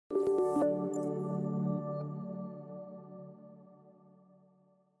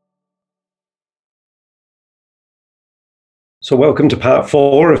So welcome to part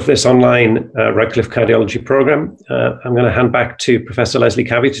 4 of this online Radcliffe Cardiology programme. I'm going to hand back to Professor Leslie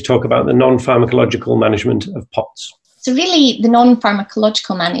Cavey to talk about the non-pharmacological management of PoTS. So really, the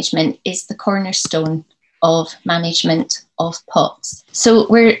non-pharmacological management is the cornerstone of management of PoTS. So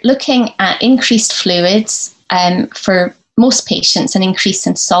we're looking at increased fluids for most patients, an increase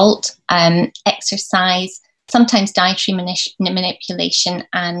in salt, exercise, sometimes dietary manipulation,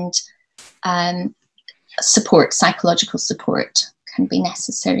 and support, psychological support can be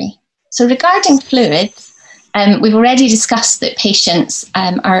necessary. So regarding fluids, we've already discussed that patients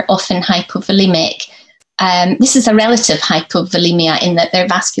are often hypovolemic. This is a relative hypovolemia in that their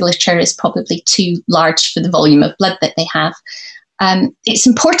vasculature is probably too large for the volume of blood that they have. It's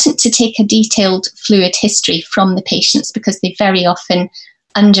important to take a detailed fluid history from the patients because they very often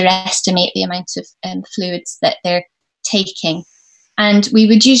underestimate the amount of fluids that they're taking. And we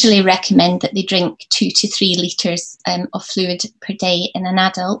would usually recommend that they drink 2 to 3 litres of fluid per day in an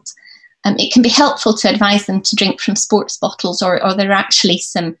adult. It can be helpful to advise them to drink from sports bottles, or there are actually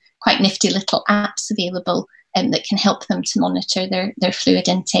some quite nifty little apps available that can help them to monitor their fluid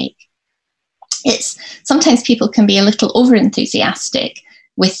intake. Sometimes people can be a little over-enthusiastic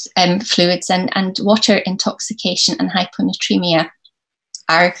with fluids, and water intoxication and hyponatremia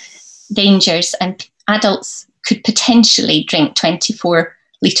are dangers, and adults could potentially drink 24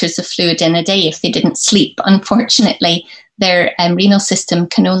 litres of fluid in a day if they didn't sleep. Unfortunately, their renal system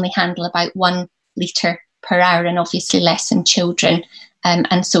can only handle about 1 litre per hour, and obviously less in children.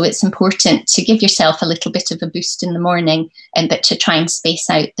 And so it's important to give yourself a little bit of a boost in the morning, but to try and space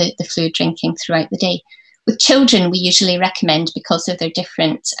out the fluid drinking throughout the day. With children, we usually recommend, because of their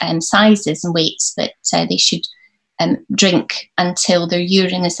different sizes and weights, that they should drink until their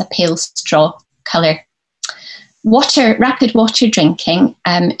urine is a pale straw colour. Rapid water drinking,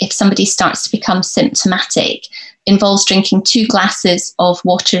 if somebody starts to become symptomatic, involves drinking 2 glasses of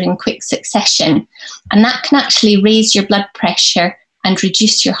water in quick succession, and that can actually raise your blood pressure and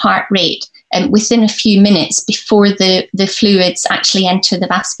reduce your heart rate within a few minutes before the fluids actually enter the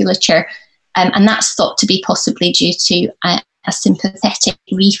vasculature, and that's thought to be possibly due to a sympathetic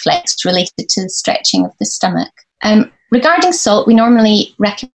reflex related to the stretching of the stomach. Regarding salt, we normally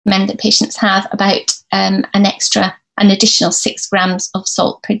recommend that patients have about an additional 6 grams of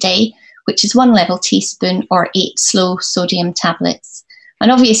salt per day, which is 1 level teaspoon or 8 slow sodium tablets.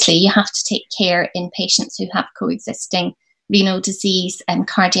 And obviously you have to take care in patients who have coexisting renal disease and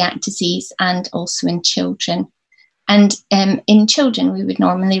cardiac disease, and also in children. And in children, we would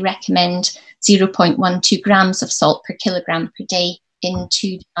normally recommend 0.12 grams of salt per kilogram per day in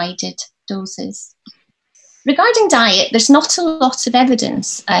 2 divided doses. Regarding diet, there's not a lot of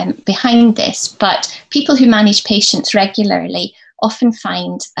evidence behind this, but people who manage patients regularly often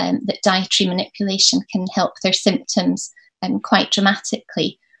find that dietary manipulation can help their symptoms quite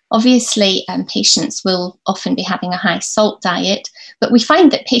dramatically. Obviously, patients will often be having a high salt diet, but we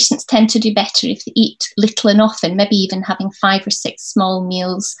find that patients tend to do better if they eat little and often, maybe even having 5 or 6 small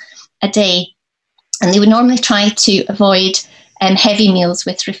meals a day. And they would normally try to avoid heavy meals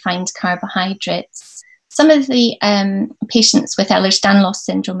with refined carbohydrates. Some of the patients with Ehlers-Danlos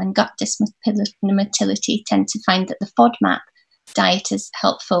syndrome and gut dysmotility tend to find that the FODMAP diet is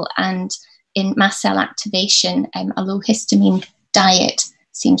helpful, and in mast cell activation, a low histamine diet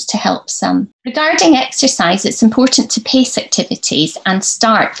seems to help some. Regarding exercise, it's important to pace activities and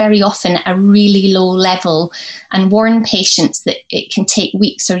start very often at a really low level, and warn patients that it can take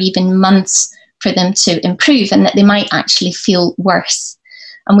weeks or even months for them to improve, and that they might actually feel worse.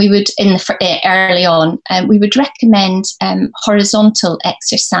 And we would, early on, we would recommend horizontal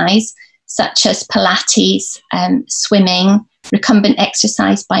exercise, such as Pilates, swimming, recumbent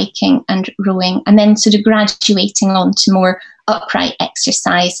exercise, biking and rowing, and then sort of graduating on to more upright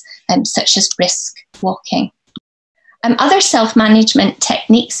exercise, such as brisk walking. Other self-management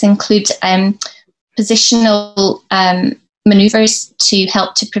techniques include positional manoeuvres to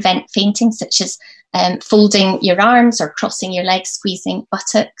help to prevent fainting, such as folding your arms or crossing your legs, squeezing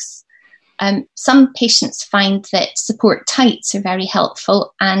buttocks. Some patients find that support tights are very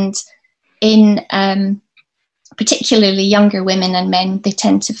helpful, and in particularly younger women and men, they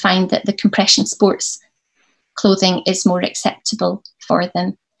tend to find that the compression sports clothing is more acceptable for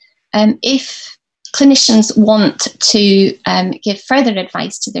them. If clinicians want to give further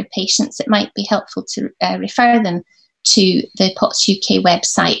advice to their patients, it might be helpful to refer them to the PoTS UK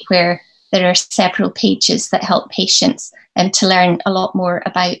website, where there are several pages that help patients to learn a lot more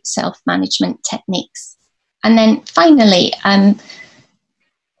about self-management techniques. And then finally,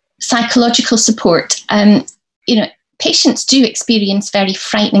 psychological support. patients do experience very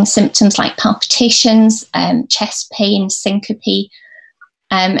frightening symptoms like palpitations, chest pain, syncope.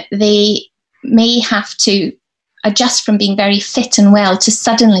 They may have to adjust from being very fit and well to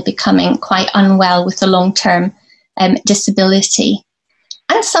suddenly becoming quite unwell with a long-term disability.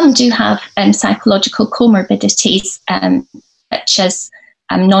 And some do have psychological comorbidities, such as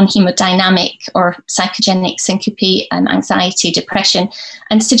non-hemodynamic or psychogenic syncope, anxiety, depression,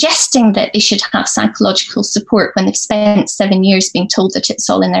 and suggesting that they should have psychological support when they've spent 7 years being told that it's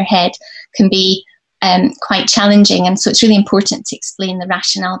all in their head can be quite challenging. And so it's really important to explain the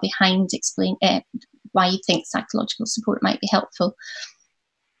rationale behind why you think psychological support might be helpful.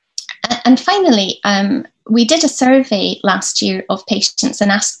 And finally, we did a survey last year of patients and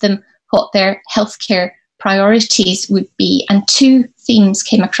asked them what their healthcare priorities would be, and 2 themes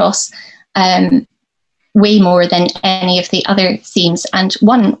came across way more than any of the other themes. And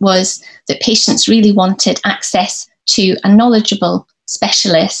one was that patients really wanted access to a knowledgeable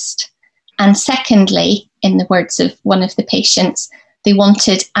specialist, and secondly, in the words of one of the patients, they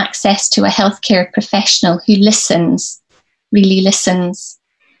wanted access to a healthcare professional who listens, really listens.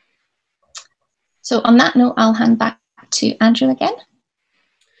 So on that note, I'll hand back to Andrew again.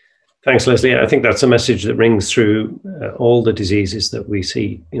 Thanks, Leslie. I think that's a message that rings through all the diseases that we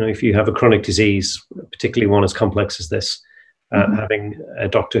see. You know, if you have a chronic disease, particularly one as complex as this, having a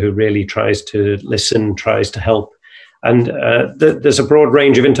doctor who really tries to listen, tries to help. And there's a broad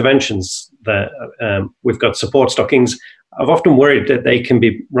range of interventions that we've got support stockings. I've often worried that they can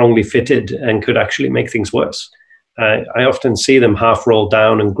be wrongly fitted and could actually make things worse. I often see them half rolled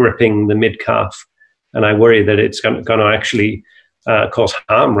down and gripping the mid-calf, and I worry that it's going to actually cause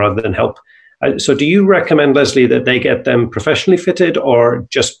harm rather than help. So do you recommend, Leslie, that they get them professionally fitted, or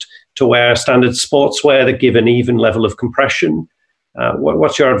just to wear standard sportswear that give an even level of compression?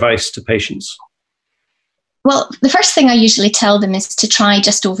 What's your advice to patients? Well, the first thing I usually tell them is to try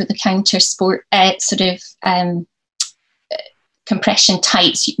just over-the-counter sport, compression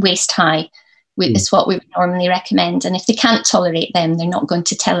tights, waist high, is what we would normally recommend. And if they can't tolerate them, they're not going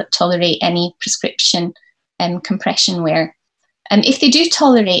to tolerate any prescription compression wear. If they do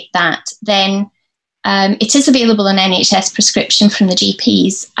tolerate that, then it is available on NHS prescription from the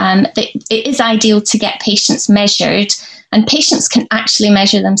GPs. It is ideal to get patients measured, and patients can actually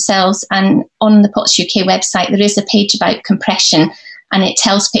measure themselves. And on the PoTS UK website, there is a page about compression, and it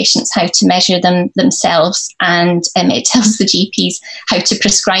tells patients how to measure them themselves, and it tells the GPs how to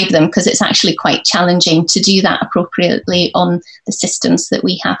prescribe them, because it's actually quite challenging to do that appropriately on the systems that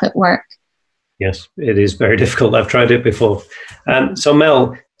we have at work. Yes, it is very difficult. I've tried it before. So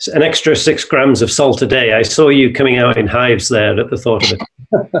Mel, an extra 6 grams of salt a day. I saw you coming out in hives there at the thought of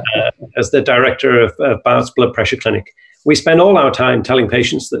it. As the director of Bart's Blood Pressure Clinic, we spend all our time telling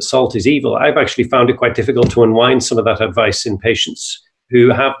patients that salt is evil. I've actually found it quite difficult to unwind some of that advice in patients who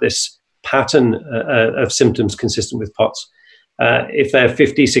have this pattern of symptoms consistent with PoTS. If they're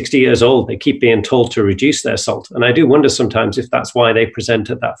 50, 60 years old, they keep being told to reduce their salt. And I do wonder sometimes if that's why they present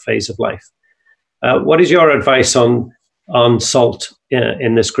at that phase of life. What is your advice on salt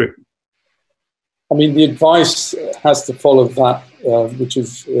in this group? I mean, the advice has to follow that, which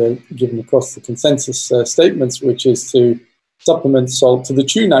is given across the consensus statements, which is to supplement salt to the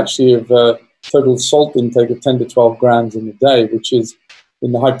tune, actually, of total salt intake of 10 to 12 grams in a day, which is,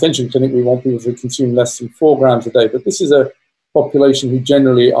 in the hypertension clinic, we want people to consume less than 4 grams a day. But this is a population who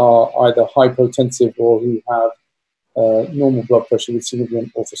generally are either hypotensive or who have normal blood pressure with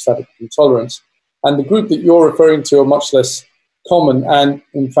significant orthostatic intolerance. And the group that you're referring to are much less common. And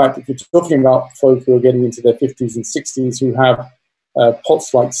in fact, if you're talking about folk who are getting into their 50s and 60s who have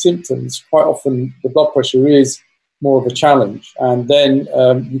PoTS-like symptoms, quite often the blood pressure is more of a challenge. And then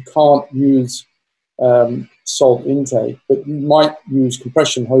you can't use salt intake, but you might use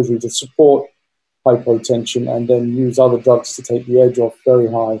compression hosiery to support hypotension and then use other drugs to take the edge off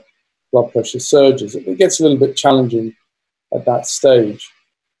very high blood pressure surges. It gets a little bit challenging at that stage.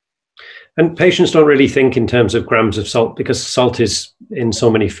 And patients don't really think in terms of grams of salt because salt is in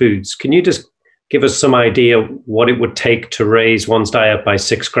so many foods. Can you just give us some idea what it would take to raise one's diet by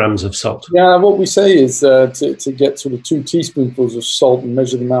 6 grams of salt? Yeah, what we say is to get sort of 2 teaspoonfuls of salt and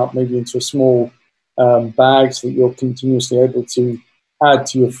measure them out maybe into a small bag so that you're continuously able to add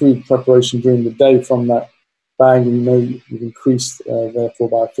to your food preparation during the day from that bag, and you know you've increased therefore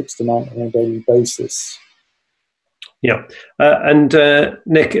by a fixed amount on a daily basis. Yeah. And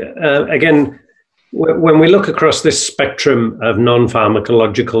Nick, again, when we look across this spectrum of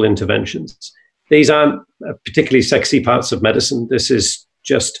non-pharmacological interventions, these aren't particularly sexy parts of medicine. This is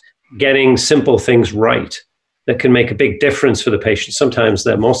just getting simple things right that can make a big difference for the patient. Sometimes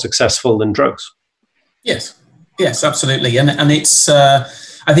they're more successful than drugs. Yes, Yes, absolutely. And it's,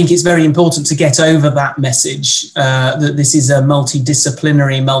 I think it's very important to get over that message that this is a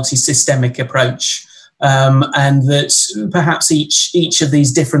multidisciplinary, multi-systemic approach, and that perhaps each of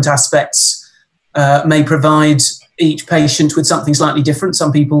these different aspects may provide each patient with something slightly different.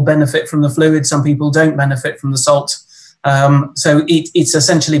 Some people benefit from the fluid, some people don't benefit from the salt. So it's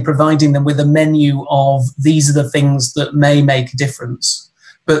essentially providing them with a menu of these are the things that may make a difference,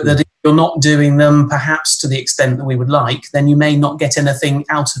 but that if you're not doing them perhaps to the extent that we would like, then you may not get anything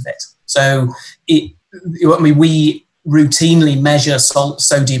out of it. So we routinely measure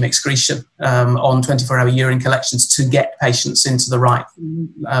sodium excretion on 24-hour urine collections to get patients into the right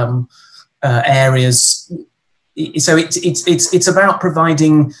areas. So it's about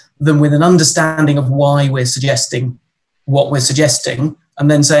providing them with an understanding of why we're suggesting what we're suggesting, and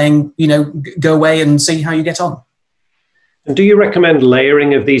then saying, you know, go away and see how you get on. And do you recommend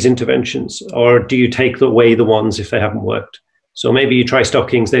layering of these interventions, or do you take away the ones if they haven't worked? So maybe you try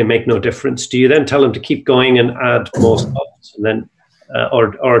stockings, they make no difference. Do you then tell them to keep going and add more salts, and then,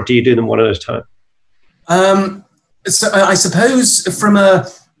 or do you do them one at a time? So I suppose from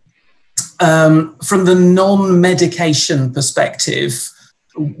the non-medication perspective,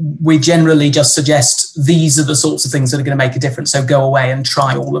 we generally just suggest these are the sorts of things that are going to make a difference. So go away and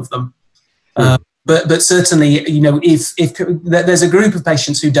try all of them. But certainly, you know, if there's a group of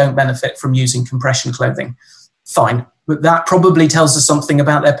patients who don't benefit from using compression clothing, fine. But that probably tells us something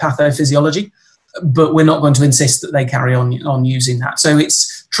about their pathophysiology. But we're not going to insist that they carry on using that. So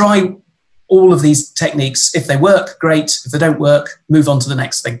it's try all of these techniques. If they work, great. If they don't work, move on to the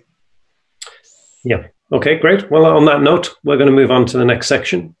next thing. Yeah. Okay, great. Well, on that note, we're going to move on to the next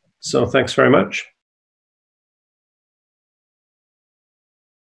section. So thanks very much.